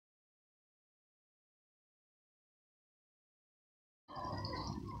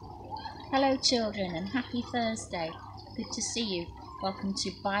Hello children and happy Thursday. Good to see you. Welcome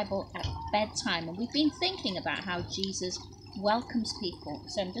to Bible at Bedtime. And we've been thinking about how Jesus welcomes people.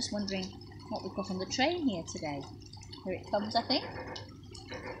 So I'm just wondering what we've got on the train here today. Here it comes, I think.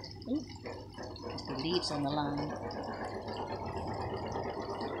 Ooh, the leaves on the line.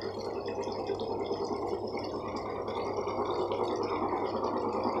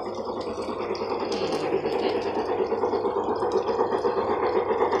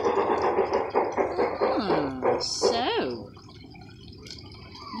 So,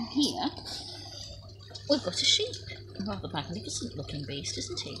 here we've got a sheep. A rather magnificent looking beast,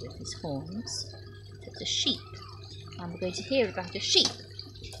 isn't he, with his horns? It's a sheep. And we're going to hear about a sheep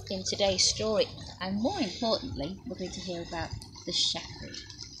in today's story. And more importantly, we're going to hear about the shepherd.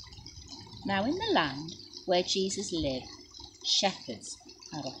 Now, in the land where Jesus lived, shepherds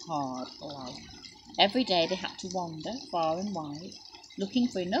had a hard life. Every day they had to wander far and wide, looking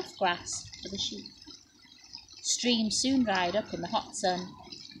for enough grass for the sheep. Streams soon dried up in the hot sun,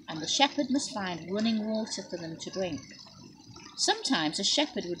 and the shepherd must find running water for them to drink. Sometimes a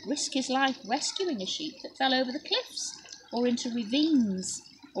shepherd would risk his life rescuing a sheep that fell over the cliffs, or into ravines,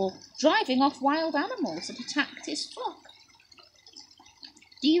 or driving off wild animals that attacked his flock.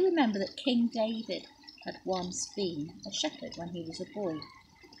 Do you remember that King David had once been a shepherd when he was a boy?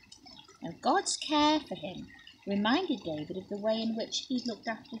 And God's care for him reminded David of the way in which he looked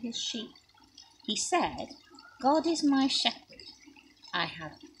after his sheep. He said, "God is my shepherd. I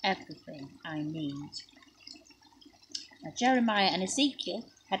have everything I need." Now, Jeremiah and Ezekiel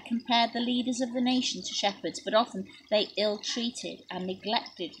had compared the leaders of the nation to shepherds, but often they ill-treated and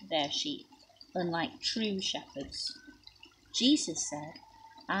neglected their sheep, unlike true shepherds. Jesus said,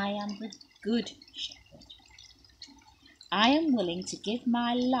 "I am the good shepherd. I am willing to give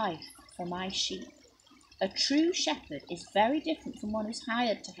my life for my sheep." A true shepherd is very different from one who's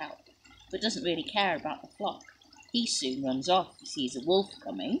hired to help, but doesn't really care about the flock. He soon runs off if he sees a wolf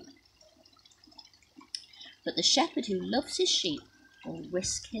coming. But the shepherd who loves his sheep will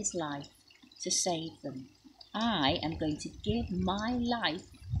risk his life to save them. "I am going to give my life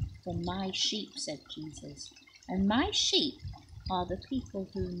for my sheep," said Jesus. "And my sheep are the people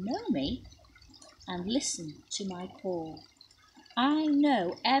who know me and listen to my call. I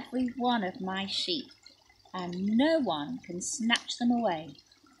know every one of my sheep, and no one can snatch them away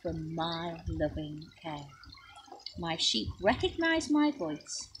from my loving care. My sheep recognize my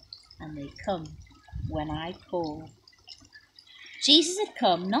voice, and they come when I call." Jesus had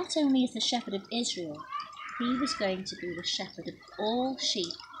come not only as the shepherd of Israel, he was going to be the shepherd of all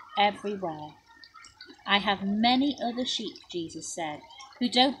sheep everywhere. "I have many other sheep," Jesus said, "who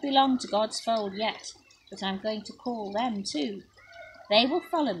don't belong to God's fold yet, but I'm going to call them too. They will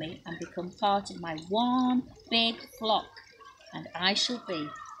follow me and become part of my one big flock, and I shall be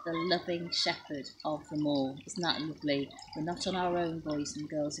the loving shepherd of them all." Isn't that lovely? We're not on our own, boys and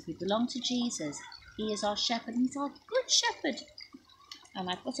girls. If we belong to Jesus, he is our shepherd, and he's our good shepherd. And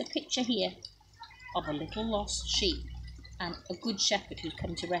I've got a picture here of a little lost sheep and a good shepherd who's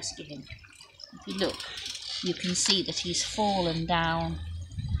come to rescue him. If you look, you can see that he's fallen down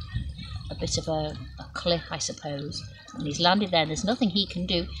a bit of a cliff, I suppose, and he's landed there, and there's nothing he can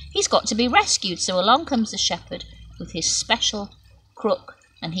do. He's got to be rescued. So along comes the shepherd with his special crook,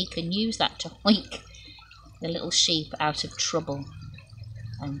 and he can use that to hoik the little sheep out of trouble.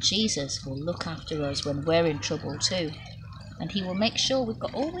 And Jesus will look after us when we're in trouble too, and he will make sure we've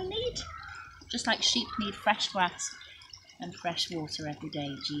got all we need. Just like sheep need fresh grass and fresh water every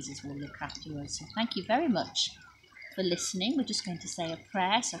day, Jesus will look after us. So thank you very much for listening. We're just going to say a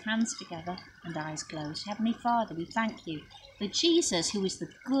prayer, so hands together and eyes closed. Heavenly Father, we thank you for Jesus, who is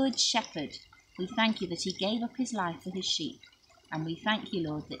the good shepherd. We thank you that he gave up his life for his sheep. And we thank you,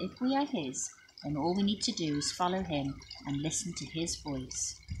 Lord, that if we are his, then all we need to do is follow him and listen to his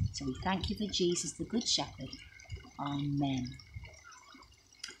voice. So we thank you for Jesus, the good shepherd. Amen.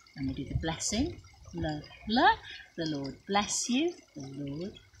 And we do the blessing. The Lord bless you. The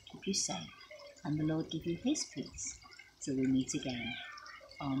Lord keep you safe. And the Lord give you his peace till we meet again.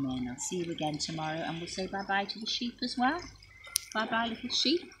 Amen. I'll see you again tomorrow, and we'll say bye-bye to the sheep as well. Bye-bye, little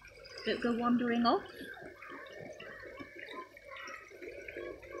sheep. Don't go wandering off.